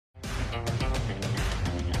Good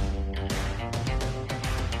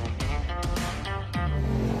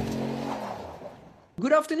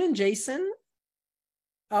afternoon, Jason.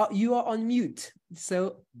 You are on mute.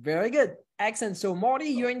 So very good. Excellent. So Marty,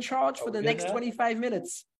 you're in charge for the next 25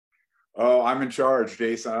 minutes. Oh, I'm in charge,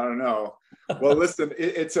 Jason. I don't know. Well, listen,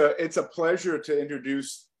 it's a pleasure to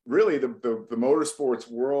introduce really the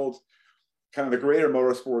motorsports world, kind of the greater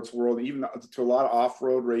motorsports world, even to a lot of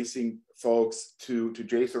off-road racing folks, to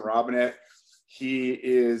Jason Robinette. He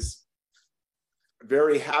is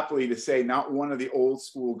very happily to say not one of the old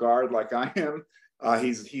school guard like I am.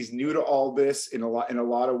 He's new to all this in a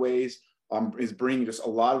lot of ways. Is bringing just a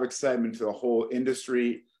lot of excitement to the whole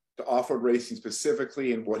industry, to off-road racing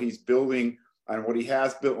specifically, and what he's building and what he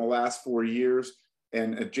has built in the last 4 years.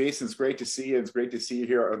 And Jason, it's great to see you. It's great to see you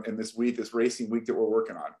here in this week, this racing week that we're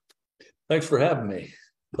working on. Thanks for having me.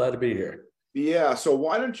 Glad to be here. Yeah. So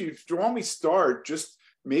why don't we start just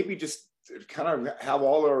kind of have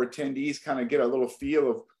all our attendees kind of get a little feel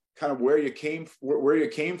of kind of where you came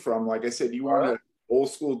from. Like I said, you weren't an old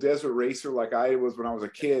school desert racer like I was when I was a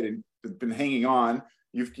kid and been hanging on.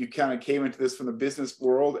 You kind of came into this from the business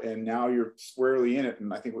world, and now you're squarely in it.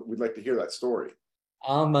 And I think we'd like to hear that story.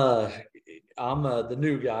 I'm the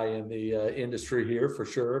new guy in the industry here for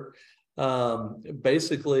sure.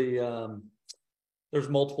 Basically, there's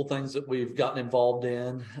multiple things that we've gotten involved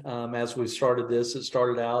in. As we started this, it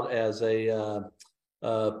started out as a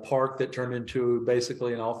park that turned into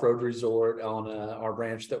basically an off-road resort on our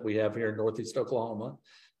ranch that we have here in Northeast Oklahoma.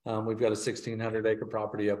 We've got a 1,600 acre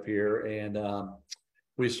property up here, and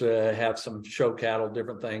we used to have some show cattle,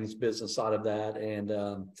 different things, business side of that,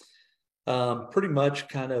 and pretty much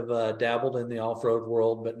kind of dabbled in the off-road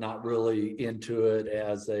world, but not really into it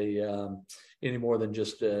as any more than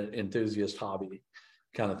just an enthusiast hobby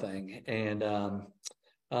kind of thing. And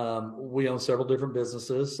we own several different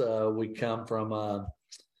businesses. We come from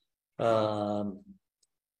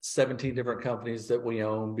 17 different companies that we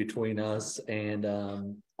own between us, and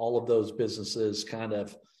all of those businesses kind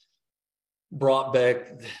of brought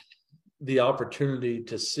back the opportunity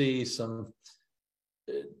to see some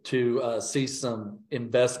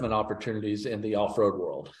investment opportunities in the off-road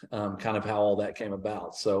world, kind of how all that came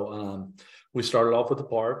about. So we started off with the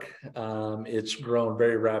park. It's grown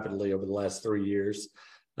very rapidly over the last 3 years.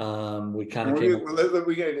 We kind of we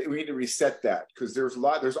need to reset that, because there's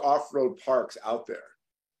off-road parks out there.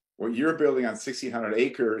 What you're building on 1,600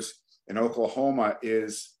 acres in Oklahoma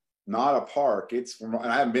is not a park. And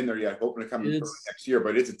I haven't been there yet, hoping to come next year,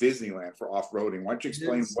 but it's a Disneyland for off-roading. Why don't you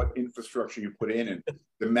explain what infrastructure you put in and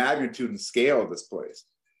the magnitude and scale of this place?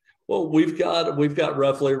 Well, we've got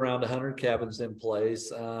roughly around 100 cabins in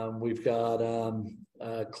place. We've got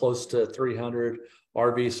close to 300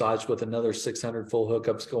 RV sites with another 600 full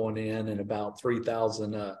hookups going in, and about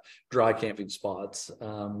 3,000 dry camping spots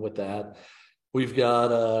with that. We've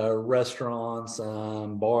got restaurants,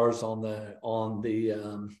 bars on the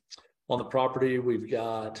property. We've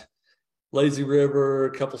got lazy river,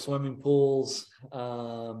 a couple swimming pools,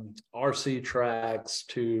 RC tracks.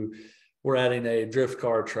 We're adding a drift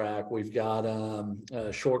car track. We've got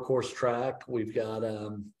a short course track. We've got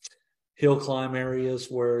hill climb areas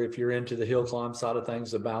where if you're into the hill climb side of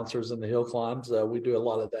things, the bouncers and the hill climbs, we do a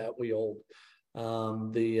lot of that. We hold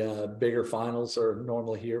the bigger finals are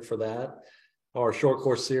normally here for that. Our short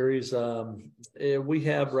course series, we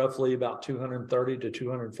have roughly about 230 to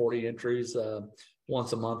 240 entries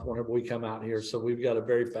once a month whenever we come out here. So we've got a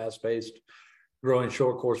very fast-paced growing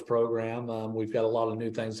short course program. We've got a lot of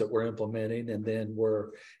new things that we're implementing, and then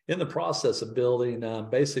we're in the process of building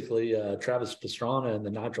basically Travis Pastrana and the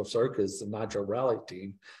Nitro Circus, the Nitro Rally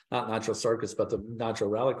team, not Nitro Circus, but the Nitro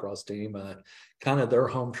Rallycross team, kind of their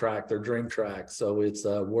home track, their dream track. So it's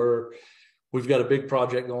we've got a big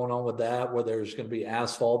project going on with that, where there's going to be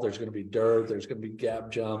asphalt, there's going to be dirt, there's going to be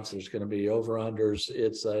gap jumps, there's going to be over-unders.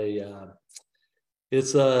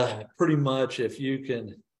 It's pretty much, if you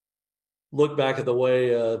can look back at the way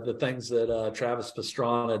the things that Travis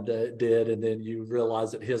Pastrana did, and then you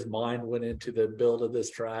realize that his mind went into the build of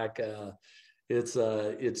this track, it's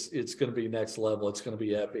going to be next level. It's going to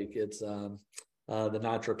be epic. It's the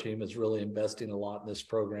Nitro team is really investing a lot in this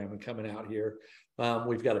program and coming out here.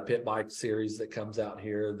 We've got a pit bike series that comes out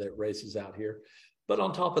here, that races out here. But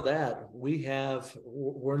on top of that,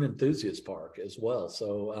 we're an enthusiast park as well.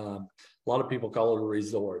 So a lot of people call it a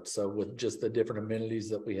resort. So with just the different amenities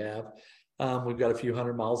that we have, we've got a few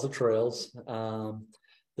hundred miles of trails.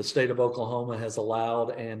 The state of Oklahoma has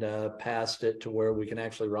allowed and passed it to where we can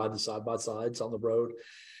actually ride the side-by-sides on the road.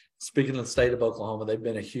 Speaking of the state of Oklahoma, they've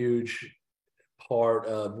been a huge part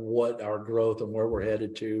of what our growth and where we're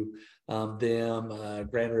headed to.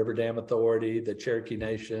 Grand River Dam Authority, the Cherokee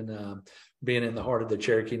Nation, being in the heart of the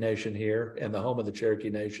Cherokee Nation here and the home of the Cherokee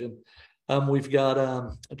Nation. We've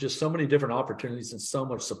got just so many different opportunities and so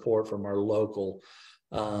much support from our local,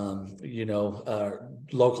 local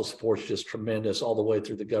support's just tremendous all the way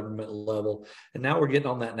through the government level. And now we're getting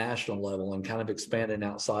on that national level and kind of expanding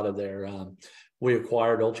outside of there. We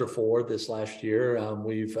acquired Ultra 4 this last year.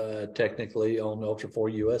 We've technically owned Ultra 4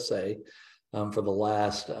 USA for the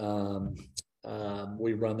last,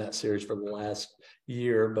 we run that series for the last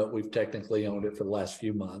year, but we've technically owned it for the last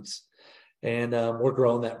few months. And we're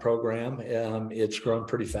growing that program. It's grown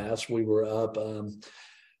pretty fast. We were up,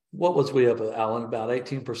 what was we up, Alan? About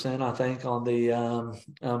 18%, I think, on the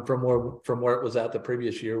from where it was at the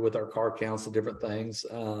previous year with our car counts and different things.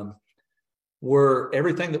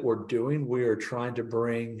 Everything that we're doing, we are trying to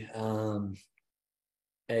bring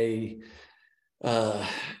a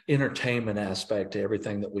entertainment aspect to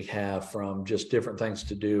everything that we have, from just different things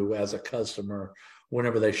to do as a customer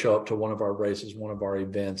whenever they show up to one of our races, one of our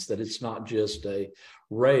events, that it's not just a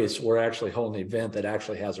race. We're actually holding an event that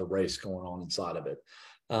actually has a race going on inside of it.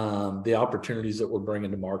 The opportunities that we're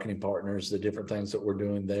bringing to marketing partners, the different things that we're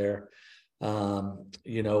doing there.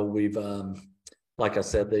 We've, like I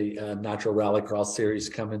said, the Nitro Rallycross series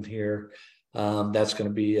coming here. That's going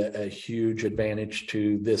to be a huge advantage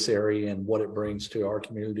to this area and what it brings to our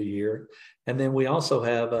community here. And then we also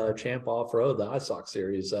have Champ Off-Road, the ISOC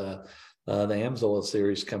series, the Amsoil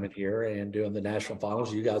series coming here and doing the national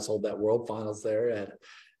finals. You guys hold that world finals there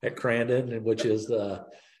at Crandon, which is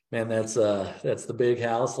man, that's the big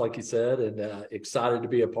house, like you said, and excited to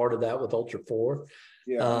be a part of that with Ultra 4.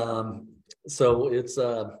 Yeah. So it's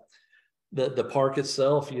the park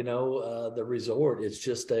itself, the resort, it's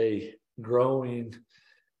just a growing.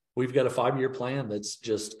 We've got a 5-year plan that's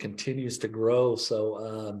just continues to grow.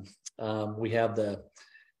 So we have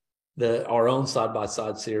our own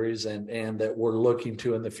side-by-side series and that we're looking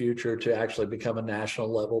to in the future to actually become a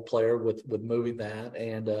national level player with moving that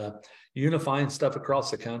and unifying stuff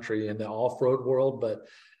across the country in the off-road world, but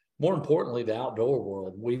more importantly, the outdoor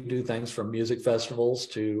world. We do things from music festivals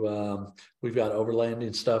to we've got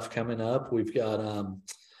overlanding stuff coming up. We've got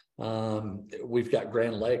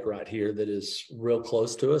Grand Lake right here that is real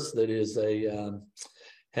close to us. That is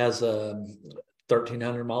has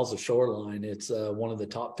 1,300 miles of shoreline. It's one of the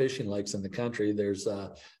top fishing lakes in the country. There's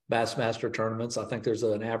Bassmaster tournaments. I think there's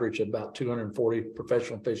an average of about 240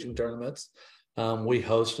 professional fishing tournaments. We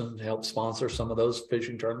host and help sponsor some of those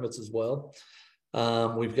fishing tournaments as well.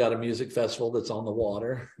 We've got a music festival that's on the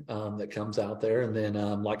water that comes out there. And then,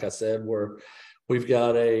 like I said, we've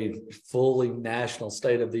got a fully national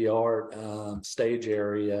state-of-the-art stage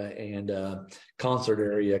area and concert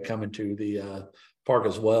area coming to the park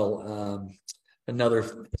as well.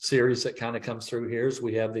 Another series that kind of comes through here is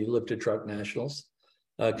we have the Lifted Truck Nationals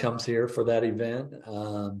comes here for that event.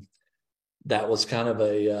 That was kind of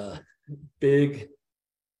a big,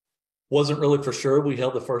 wasn't really for sure. We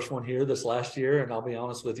held the first one here this last year, and I'll be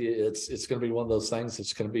honest with you, it's going to be one of those things.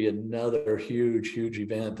 It's going to be another huge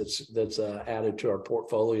event that's added to our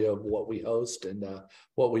portfolio of what we host and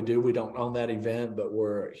what we do. We don't own that event, but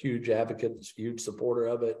we're huge advocates, huge supporter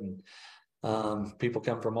of it, and people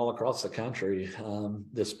come from all across the country.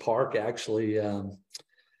 This park actually,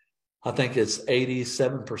 I think it's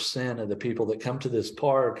 87% of the people that come to this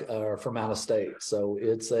park are from out of state. So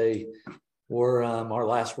we're our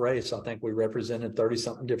last race, I think we represented 30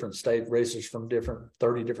 something different state racers from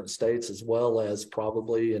 30 different states, as well as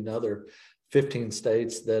probably another 15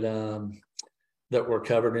 states that were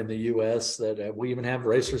covered in the U.S. That we even have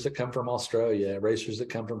racers that come from Australia, racers that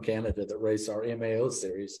come from Canada that race our MAO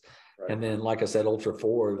series. Right. And then, like I said, Ultra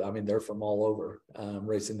 4, I mean, they're from all over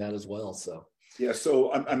racing that as well. So, yeah.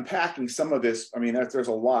 So I'm unpacking some of this. I mean, there's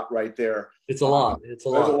a lot right there. It's a lot. There's a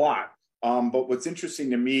lot. But what's interesting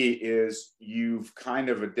to me is you've kind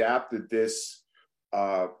of adapted this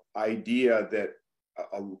idea that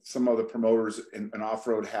some of the promoters in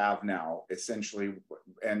off-road have now, essentially,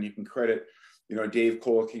 and you can credit, Dave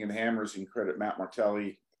Cole, King of the Hammers. You can credit Matt Martelli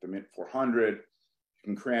at the Mint 400.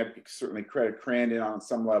 You can certainly credit Crandon on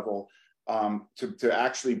some level to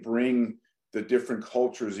actually bring the different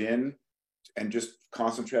cultures in and just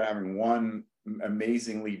concentrate on having one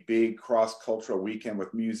amazingly big cross-cultural weekend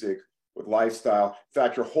with music, with lifestyle. In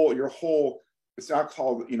fact, your whole it's not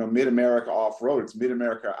called Mid-America Off-Road, it's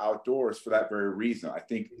Mid-America Outdoors for that very reason. I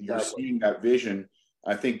think you're seeing that vision.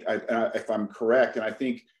 I think if I'm correct, and I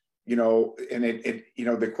think and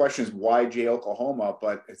the question is why Jay, Oklahoma,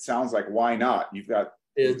 but it sounds like why not? You've got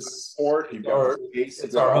it's sport, you've got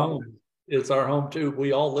it's our home. It's our home too.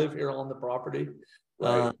 We all live here on the property.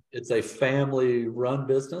 Right. It's a family-run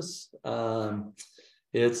business.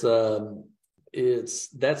 It's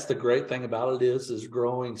that's the great thing about it is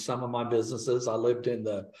growing some of my businesses. I lived on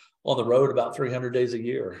the road about 300 days a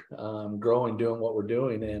year, growing, doing what we're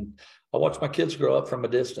doing, and I watched my kids grow up from a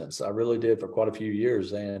distance. I really did for quite a few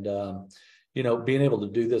years, and being able to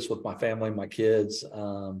do this with my family, my kids,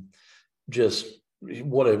 just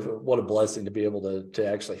what a blessing to be able to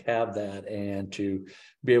actually have that and to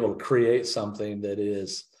be able to create something that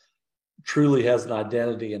is truly has an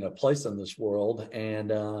identity and a place in this world,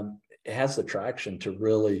 and it has the traction to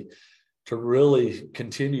really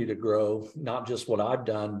continue to grow, not just what I've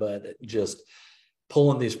done, but just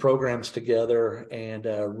pulling these programs together and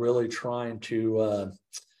really trying to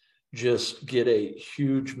just get a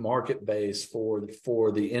huge market base for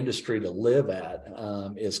the industry to live at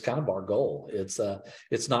is kind of our goal.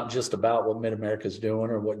 It's not just about what Mid-America's doing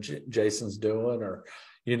or what Jason's doing or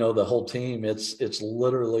the whole team. It's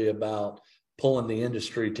literally about pulling the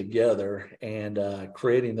industry together and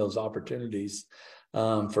creating those opportunities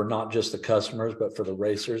for not just the customers, but for the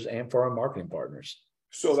racers and for our marketing partners.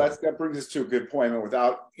 So that brings us to a good point. And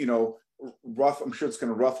without, I'm sure it's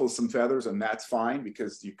going to ruffle some feathers, and that's fine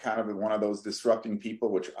because you kind of are one of those disrupting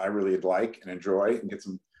people, which I really like and enjoy, and get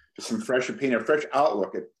some fresh opinion, a fresh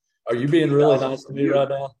outlook at. Are you being really nice to me right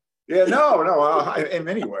now? Yeah, no, in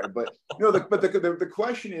any way. But the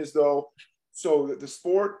question is though, so the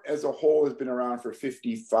sport as a whole has been around for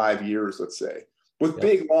 55 years, let's say, with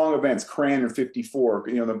big long events, Crandon 54,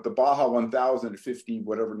 the Baja 1000 at 50,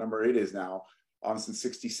 whatever number it is now, since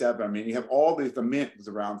 67. I mean, you have all the Mint was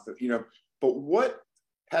around, but what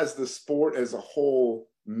has the sport as a whole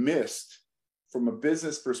missed from a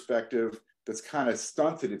business perspective that's kind of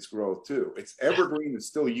stunted its growth too? It's evergreen, it's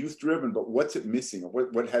still youth driven, but what's it missing?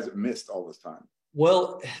 What has it missed all this time?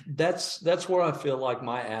 Well, that's where I feel like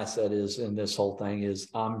my asset is in this whole thing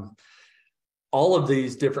is all of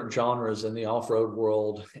these different genres in the off-road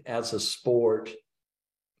world as a sport,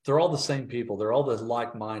 they're all the same people. They're all the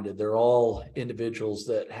like-minded. They're all individuals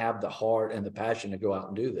that have the heart and the passion to go out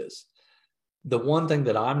and do this. The one thing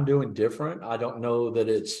that I'm doing different, I don't know that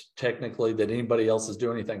it's technically that anybody else is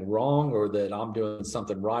doing anything wrong or that I'm doing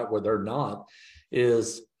something right where they're not,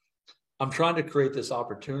 is I'm trying to create this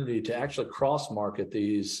opportunity to actually cross-market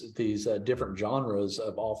these different genres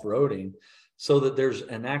of off-roading so that there's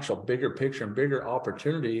an actual bigger picture and bigger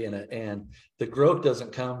opportunity in it. And the growth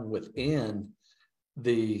doesn't come within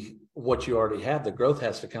what you already have. The growth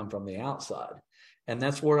has to come from the outside. And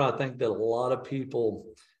that's where I think that a lot of people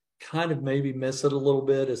kind of maybe miss it a little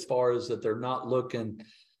bit as far as that they're not looking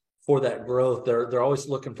for that growth. They're always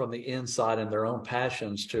looking from the inside and their own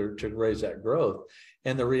passions to raise that growth.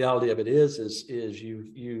 And the reality of it is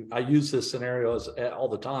I use this scenario all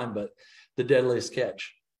the time, but the Deadliest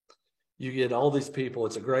Catch. You get all these people.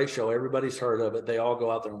 It's a great show. Everybody's heard of it. They all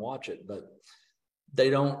go out there and watch it, but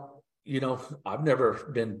they don't, I've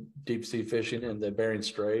never been deep sea fishing in the Bering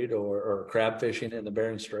Strait or crab fishing in the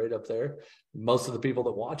Bering Strait up there. Most of the people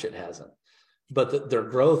that watch it hasn't. But their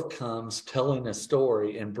growth comes telling a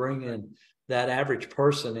story and bringing that average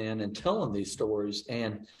person in and telling these stories.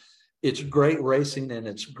 And it's great racing and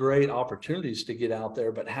it's great opportunities to get out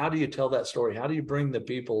there. But how do you tell that story? How do you bring the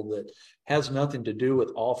people that has nothing to do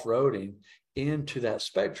with off-roading into that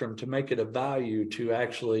spectrum to make it a value to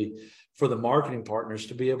actually for the marketing partners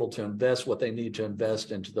to be able to invest what they need to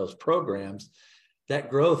invest into those programs? That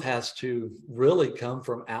growth has to really come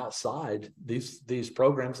from outside these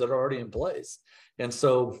programs that are already in place. And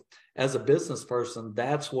so as a business person,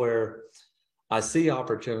 that's where I see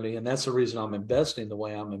opportunity. And that's the reason I'm investing the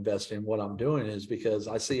way I'm investing. What I'm doing is because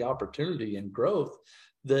I see opportunity and growth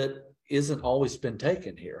that isn't always been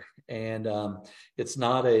taken here. And it's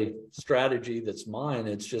not a strategy that's mine.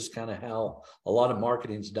 It's just kind of how a lot of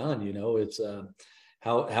marketing's done. It's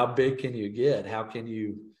how big can you get? How can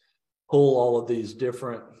you pull all of these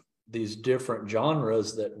different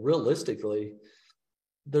genres that realistically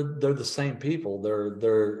they're the same people.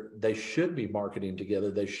 They should be marketing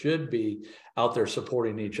together. They should be out there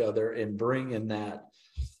supporting each other and bringing that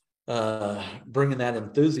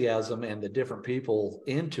enthusiasm and the different people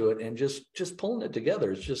into it and just pulling it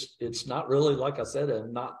together. It's not really, like I said,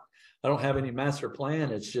 I don't have any master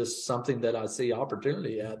plan. It's just something that I see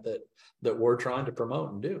opportunity at that we're trying to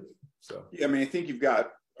promote and do. So yeah, I mean, I think you've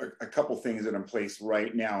got a couple things that are in place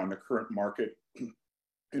right now in the current market.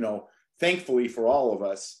 Thankfully for all of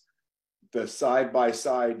us, the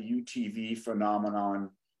side-by-side UTV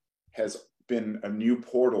phenomenon has been a new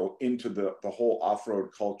portal into the whole off-road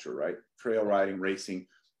culture, right? Trail riding, racing,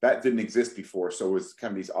 that didn't exist before. So it was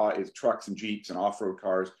kind of these trucks and Jeeps and off-road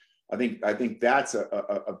cars. I think that's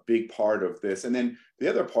a big part of this. And then the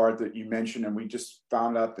other part that you mentioned, and we just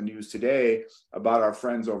found out the news today about our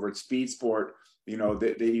friends over at Speed Sport. You know,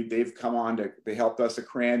 they've come on to, they helped us at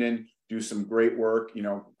Crandon do some great work, you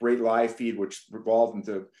know, great live feed, which revolved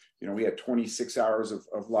into, you know, we had 26 hours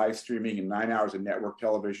of live streaming and 9 hours of network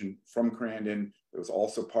television from Crandon. It was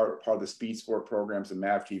also part of the Speed Sport programs and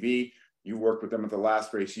MAV TV. You worked with them at the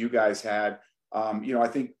last race you guys had. You know, I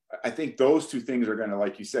think those two things are going to,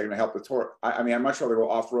 like you said, going to help the tour. I mean, I'd much rather go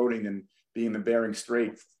off-roading than be in the Bering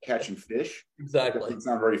Strait catching fish. Exactly. It's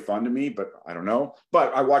not very fun to me, but I don't know.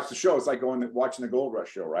 But I watch the show. It's like watching the Gold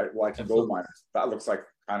Rush show, right? Watching gold miners. That looks like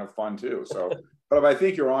kind of fun too. So, but I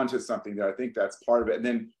think you're onto something there. I think that's part of it. And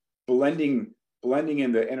then blending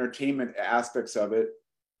in the entertainment aspects of it,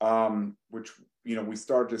 which, you know, we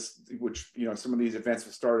started to, which, you know, some of these events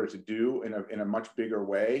have started to do in a much bigger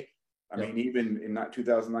way. I mean, even in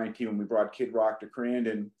 2019, when we brought Kid Rock to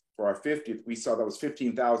Crandon for our 50th, we saw that was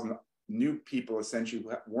 15,000 new people essentially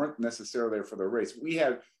who weren't necessarily there for the race. We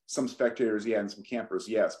had some spectators, yeah, and some campers,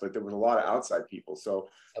 yes, but there was a lot of outside people. So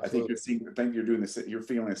absolutely. I think you're doing this. You're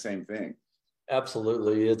feeling the same thing.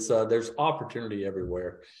 Absolutely, it's there's opportunity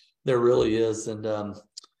everywhere. There really is, and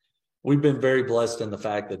we've been very blessed in the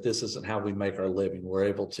fact that this isn't how we make our living. We're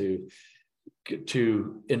able to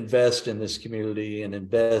invest in this community and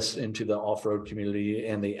invest into the off-road community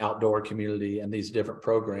and the outdoor community and these different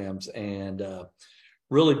programs, and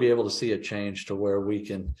really be able to see a change to where we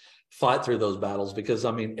can fight through those battles. Because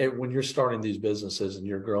I mean, when you're starting these businesses and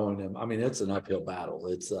you're growing them, I mean, it's an uphill battle.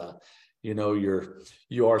 It's you know,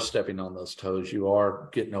 you are stepping on those toes. You are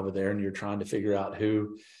getting over there and you're trying to figure out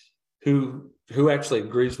who actually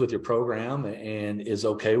agrees with your program and is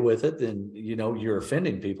okay with it. Then, you know, you're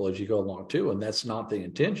offending people as you go along too. And that's not the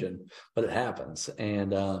intention, but it happens.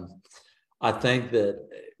 And I think that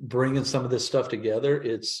bringing some of this stuff together,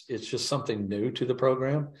 it's just something new to the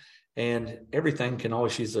program, and everything can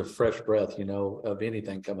always use a fresh breath, you know, of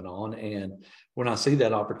anything coming on. And when I see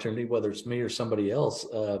that opportunity, whether it's me or somebody else,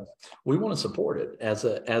 we want to support it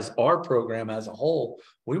as our program as a whole.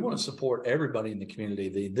 We want to support everybody in the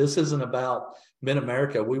community. This isn't about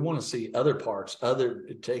Mid-America. We want to see other parks,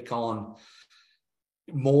 take on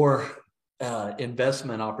more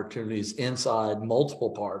investment opportunities inside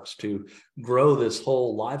multiple parks to grow this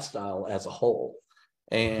whole lifestyle as a whole.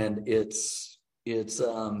 And it's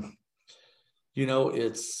you know,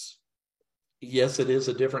 yes, it is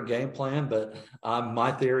a different game plan, but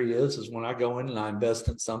my theory is when I go in and I invest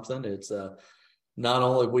in something, it's not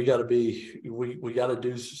only we got to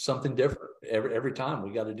do something different every time.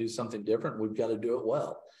 We got to do something different. We've got to do it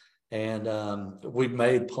well. And we've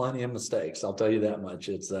made plenty of mistakes. I'll tell you that much.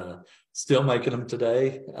 It's still making them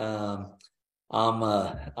today.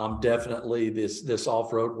 I'm definitely this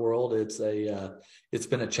off-road world. It's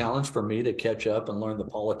been a challenge for me to catch up and learn the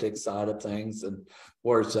politics side of things and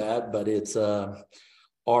where it's at. But it's our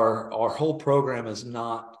whole program is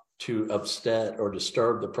not to upset or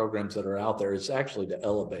disturb the programs that are out there. It's actually to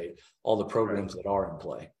elevate all the programs that are in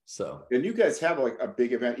play. So, and you guys have like a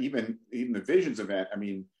big event, even the Visions event. I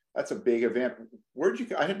mean, that's a big event.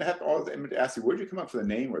 I didn't have to ask you, where'd you come up with the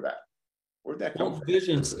name or that? Where'd that come from?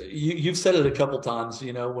 Visions, you've said it a couple times,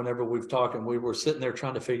 you know, whenever we've talked and we were sitting there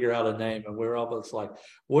trying to figure out a name, and we're almost like,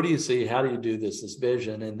 what do you see? How do you do this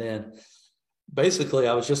vision? And then basically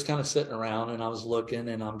I was just kind of sitting around and I was looking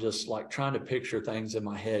and I'm just like trying to picture things in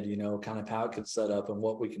my head, you know, kind of how it could set up and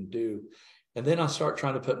what we can do. And then I start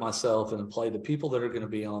trying to put myself in and play the people that are going to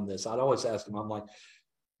be on this. I'd always ask them, I'm like,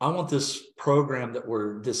 I want this program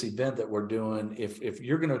this event that we're doing. If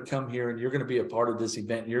you're going to come here and you're going to be a part of this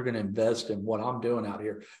event, and you're going to invest in what I'm doing out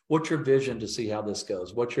here, what's your vision to see how this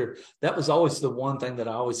goes? That was always the one thing that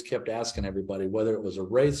I always kept asking everybody, whether it was a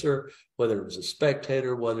racer, whether it was a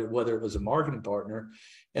spectator, whether it was a marketing partner.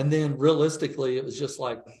 And then realistically, it was just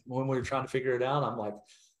like when we were trying to figure it out, I'm like,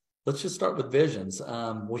 let's just start with visions.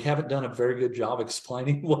 We haven't done a very good job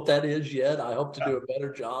explaining what that is yet. I hope to do a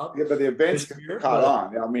better job. Yeah, but the events caught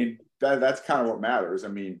on. I mean, that's kind of what matters. I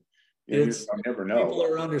mean, you never know. People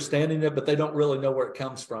are understanding it, but they don't really know where it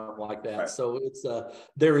comes from like that. Right. So it's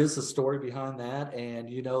there is a story behind that, and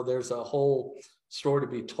you know, there's a whole story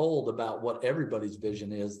to be told about what everybody's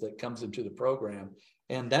vision is that comes into the program,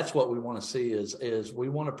 and that's what we want to see. Is we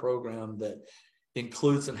want a program that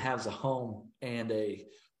includes and has a home and a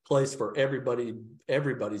place for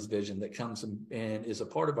everybody's vision that comes and is a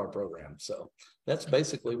part of our program. So that's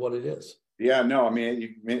basically what it is. Yeah, no, I mean,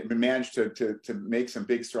 you managed to make some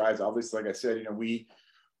big strides. Obviously, like I said, you know,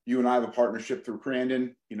 you and I have a partnership through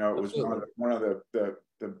Crandon. You know, it was one of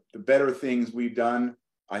the better things we've done,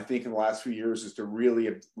 I think, in the last few years, is to really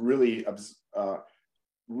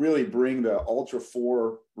really bring the Ultra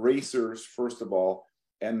 4 racers, first of all,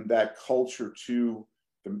 and that culture to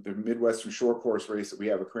the Midwestern short course race that we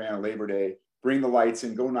have at Crandon Labor Day. Bring the lights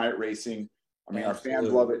in, go night racing. I mean, Absolutely. Our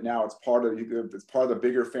fans love it now. It's part of the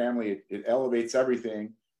bigger family. It elevates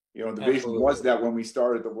everything. You know, the vision was that when we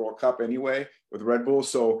started the World Cup anyway with Red Bull.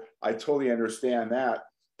 So I totally understand that.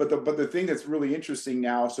 But the thing that's really interesting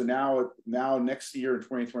now, so now next year in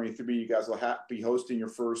 2023, you guys will be hosting your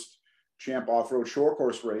first Champ Off-Road short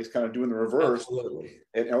course race, kind of doing the reverse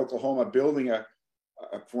in Oklahoma, building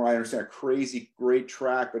from what I understand, a crazy great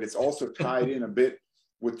track, but it's also tied in a bit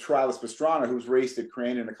with Travis Pastrana, who's raced at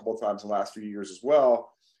Crandon a couple of times in the last few years as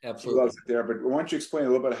well. Absolutely. He loves it there. But why don't you explain a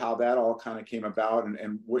little bit how that all kind of came about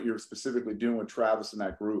and what you're specifically doing with Travis and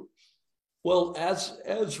that group? Well, as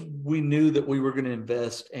we knew that we were going to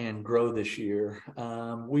invest and grow this year,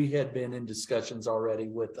 we had been in discussions already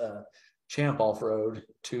with Champ Off-Road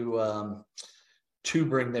to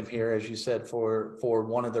bring them here, as you said, for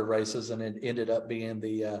one of their races, and it ended up being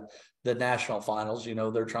the national finals. You know,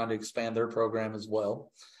 they're trying to expand their program as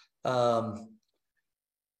well.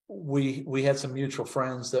 We had some mutual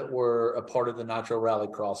friends that were a part of the Nitro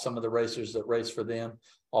Rallycross. Some of the racers that raced for them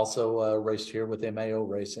also raced here with MAO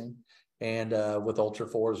Racing and with Ultra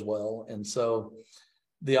 4 as well. And so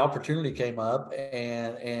the opportunity came up,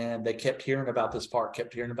 and they kept hearing about this park,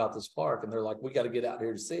 and they're like, we got to get out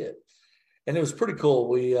here to see it. And it was pretty cool.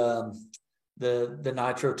 We the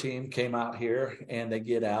Nitro team came out here, and they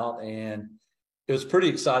get out, and it was pretty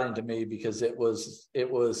exciting to me because it was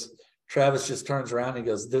Travis just turns around and he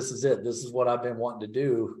goes, this is it. This is what I've been wanting to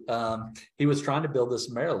do. He was trying to build this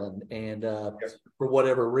in Maryland, and for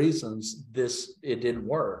whatever reasons, it didn't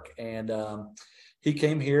work. And he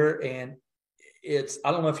came here, and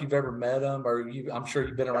I don't know if you've ever met him, or I'm sure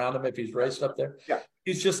you've been around him if he's raced up there. Yeah.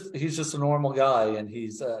 He's just a normal guy, and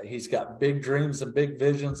he's got big dreams and big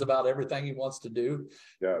visions about everything he wants to do.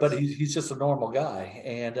 Yes. But he's just a normal guy.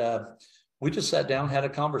 And we just sat down, had a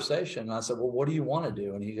conversation, and I said, well, what do you want to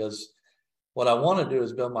do? And he goes, what I want to do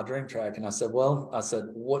is build my dream track. And I said, what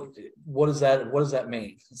does that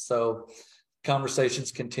mean? So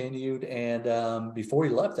conversations continued, and before he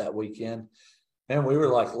left that weekend, man, we were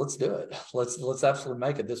like, let's do it. Let's absolutely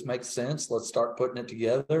make it. This makes sense. Let's start putting it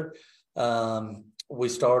together. We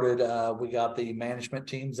got the management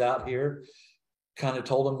teams out here, kind of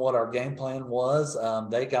told them what our game plan was.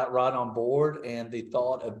 They got right on board, and the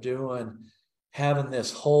thought of having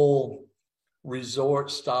this whole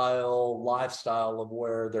resort style lifestyle of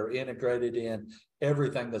where they're integrated in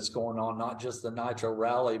everything that's going on, not just the Nitro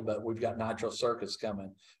Rally, but we've got Nitro Circus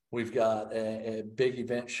coming. We've got a big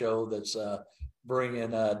event show that's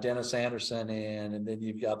bringing Dennis Anderson in, and then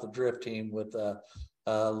you've got the drift team with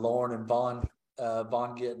Lauren and Von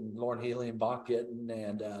Gittin, Lauren Healy and Von Gittin,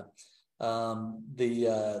 and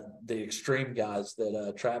the extreme guys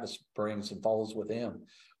that Travis brings and follows with him.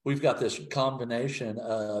 We've got this combination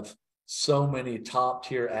of so many top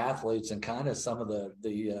tier athletes and kind of some of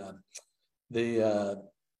the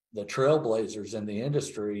trailblazers in the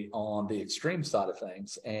industry on the extreme side of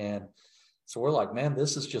things. And so we're like, man,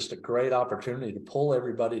 this is just a great opportunity to pull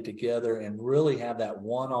everybody together and really have that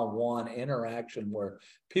one-on-one interaction where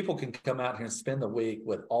people can come out here and spend the week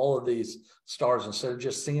with all of these stars instead of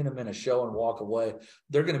just seeing them in a show and walk away.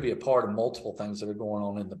 They're going to be a part of multiple things that are going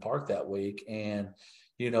on in the park that week. And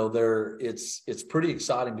you know, it's pretty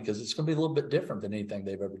exciting because it's going to be a little bit different than anything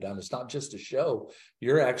they've ever done. It's not just a show.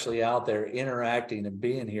 You're actually out there interacting and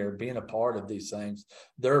being here, being a part of these things.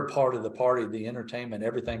 They're a part of the party, the entertainment,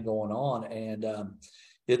 everything going on. And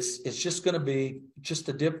it's just going to be just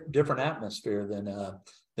a different atmosphere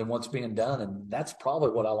than what's being done. And that's probably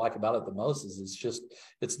what I like about it the most is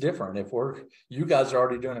it's different. You guys are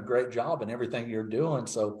already doing a great job in everything you're doing.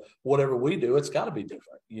 So whatever we do, it's got to be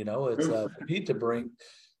different. You know, we need to bring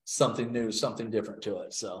something new, something different to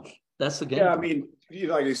it. So that's the game. Yeah. I mean,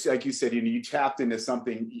 like you said, you tapped into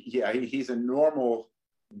something. Yeah. He's a normal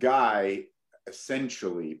guy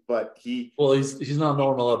essentially, but he's not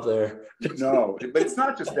normal up there. No, but it's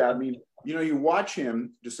not just that. I mean, you watch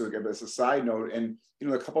him, just as a side note, and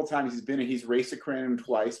a couple of times he's raced at Crandon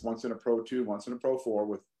twice, once in a Pro 2, once in a Pro 4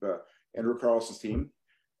 with Andrew Carlson's team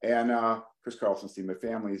and Chris Carlson's team, the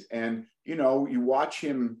families. And you watch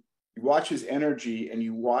his energy, and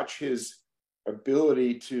you watch his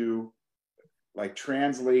ability to like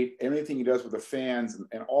translate everything he does with the fans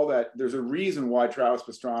and all that. There's a reason why Travis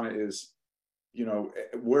Pastrana is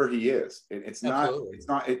where he is. It's not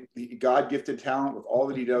God-gifted talent with all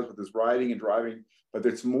that he does with his riding and driving, but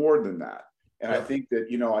it's more than that. And I think that,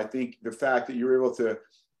 I think the fact that you're able to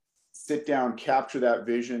sit down, capture that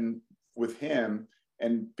vision with him,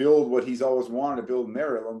 and build what he's always wanted to build in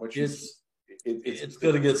Maryland, which it's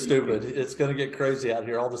going to get stupid. It's going to get crazy out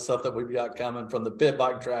here. All the stuff that we've got coming, from the pit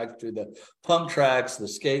bike tracks to the pump tracks, the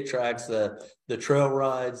skate tracks, the trail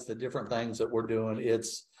rides, the different things that we're doing.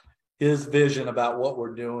 It's his vision about what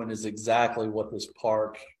we're doing is exactly what this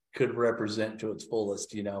park could represent to its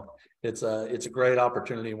fullest. You know, it's a great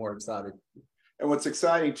opportunity, and we're excited. And what's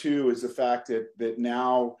exciting too is the fact that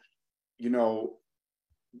now, you know,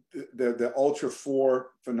 the Ultra 4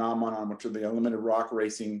 phenomenon, which are the unlimited rock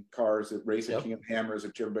racing cars that race at King of the Hammers,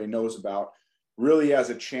 which everybody knows about, really has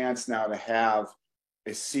a chance now to have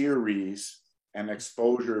a series and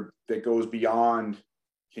exposure that goes beyond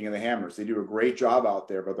King of the Hammers. They do a great job out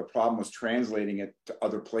there, but the problem was translating it to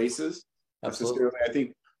other places. Absolutely.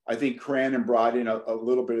 I think Crandon brought in a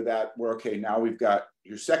little bit of that, where, okay, now we've got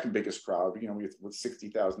your second biggest crowd, you know, with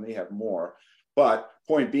 60,000, they have more. But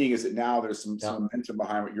point being is that now there's some momentum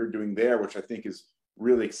behind what you're doing there, which I think is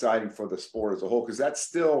really exciting for the sport as a whole, because that's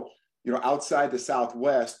still, you know, outside the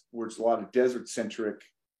Southwest, where it's a lot of desert-centric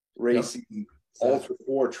racing. Yep. Ultra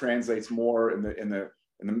 4 translates more in the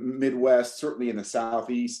Midwest, certainly in the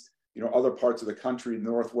Southeast, you know, other parts of the country,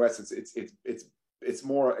 Northwest. It's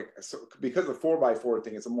more, because of the 4x4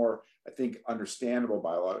 thing, it's a more, I think, understandable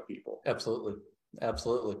by a lot of people. Absolutely.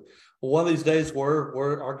 Well, one of these days,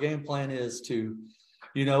 our game plan is to,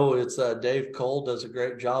 you know, it's Dave Cole does a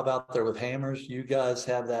great job out there with Hammers. You guys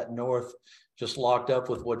have that north just locked up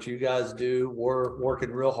with what you guys do. We're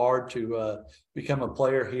working real hard to become a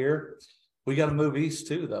player here. We got to move east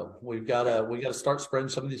too, though. We got to start spreading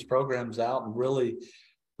some of these programs out, and really,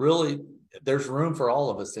 there's room for all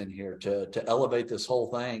of us in here to elevate this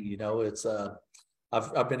whole thing. You know, it's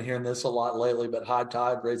I've been hearing this a lot lately, but high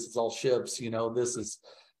tide raises all ships. You know, this is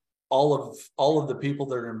all of the people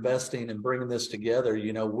that are investing and bringing this together.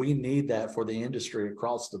 You know, we need that for the industry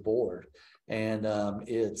across the board, and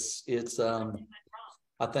it's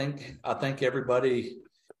I think everybody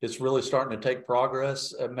is really starting to take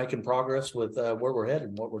progress, making progress with where we're headed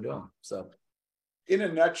and what we're doing. So, in a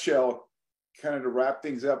nutshell, kind of to wrap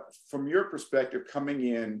things up, from your perspective, coming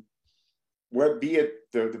in, where be it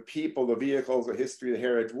the people, the vehicles, the history, the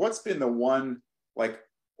heritage, what's been the one like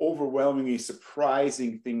overwhelmingly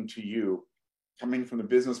surprising thing to you coming from the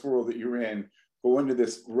business world that you're in, go into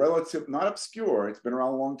this relative, not obscure, it's been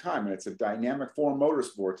around a long time, and it's a dynamic form of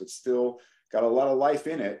motorsports. It's still got a lot of life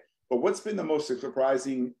in it. But what's been the most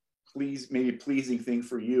surprising, maybe pleasing thing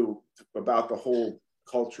for you about the whole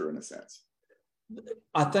culture, in a sense?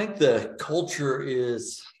 I think the culture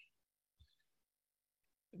is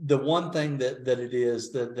the one thing that it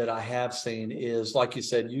is that I have seen is, like you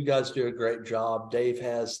said, you guys do a great job. Dave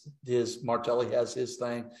has his, Martelli has his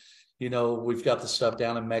thing. You know, we've got the stuff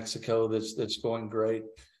down in Mexico that's going great.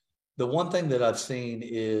 The one thing that I've seen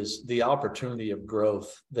is the opportunity of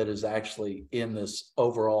growth that is actually in this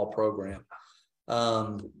overall program.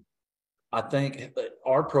 I think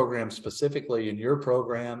our program specifically, and your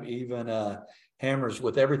program, even Hammers,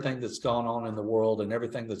 with everything that's gone on in the world and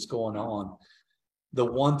everything that's going on, the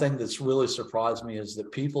one thing that's really surprised me is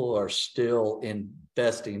that people are still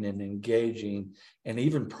investing and engaging, and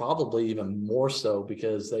even probably even more so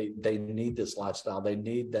because they need this lifestyle. They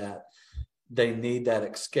need that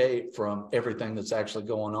escape from everything that's actually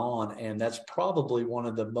going on. And that's probably one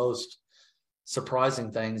of the most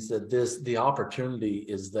surprising things, that the opportunity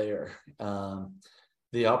is there.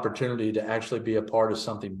 The opportunity to actually be a part of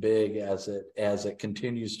something big as it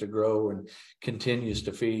continues to grow and continues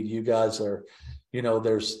to feed. You guys are, you know,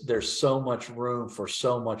 there's so much room for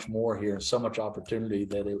so much more here, and so much opportunity,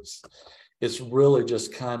 that it's really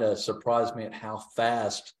just kind of surprised me at how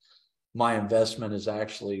fast my investment is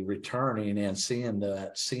actually returning, and seeing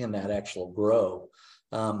that actual grow.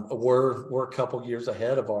 We're a couple years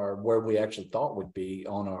ahead of where we actually thought we'd be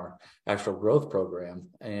on our actual growth program,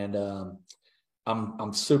 and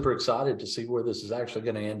I'm super excited to see where this is actually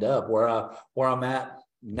going to end up. Where I'm at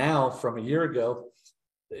now from a year ago,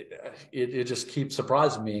 it just keeps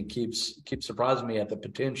surprising me, and keeps surprising me at the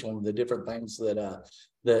potential and the different things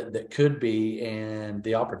that could be, and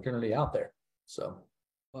the opportunity out there. So,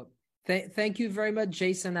 well, thank you very much,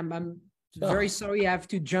 Jason. I'm very sorry I have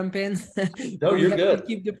to jump in. No, you're good. To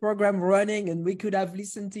keep the program running, and we could have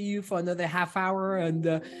listened to you for another half hour.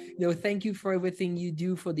 And thank you for everything you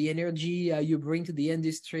do, for the energy you bring to the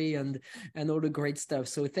industry, and all the great stuff.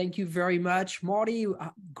 So thank you very much, Marty.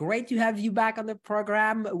 Great to have you back on the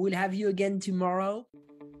program. We'll have you again tomorrow.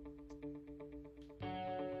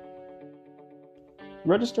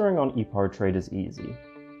 Registering on ePartrade is easy.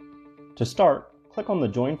 To start, click on the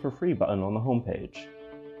Join for Free button on the homepage.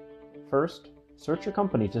 First, search your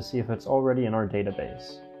company to see if it's already in our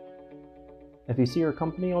database. If you see your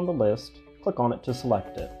company on the list, click on it to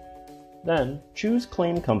select it. Then, choose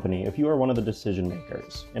Claim Company if you are one of the decision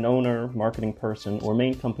makers, an owner, marketing person, or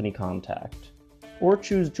main company contact. Or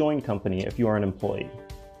choose Join Company if you are an employee,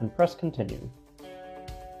 and press Continue.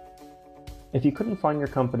 If you couldn't find your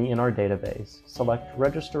company in our database, select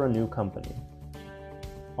Register a New Company.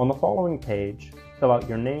 On the following page, fill out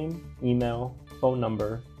your name, email, phone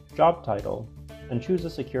number, job title, and choose a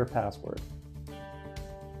secure password.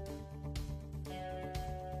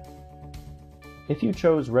 If you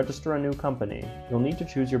chose Register a New Company, you'll need to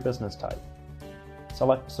choose your business type.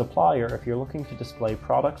 Select Supplier if you're looking to display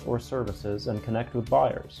products or services and connect with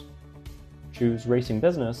buyers. Choose Racing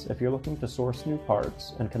Business if you're looking to source new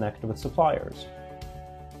parts and connect with suppliers.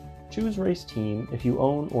 Choose Race Team if you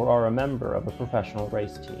own or are a member of a professional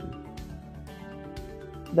race team.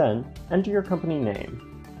 Then, enter your company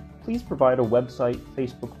name. Please provide a website,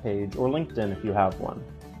 Facebook page, or LinkedIn if you have one,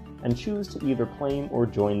 and choose to either claim or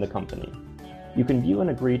join the company. You can view and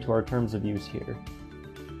agree to our terms of use here.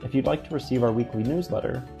 If you'd like to receive our weekly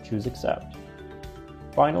newsletter, choose Accept.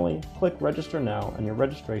 Finally, click Register Now and your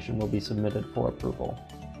registration will be submitted for approval.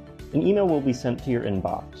 An email will be sent to your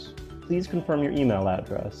inbox. Please confirm your email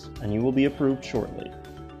address and you will be approved shortly.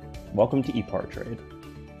 Welcome to ePartrade.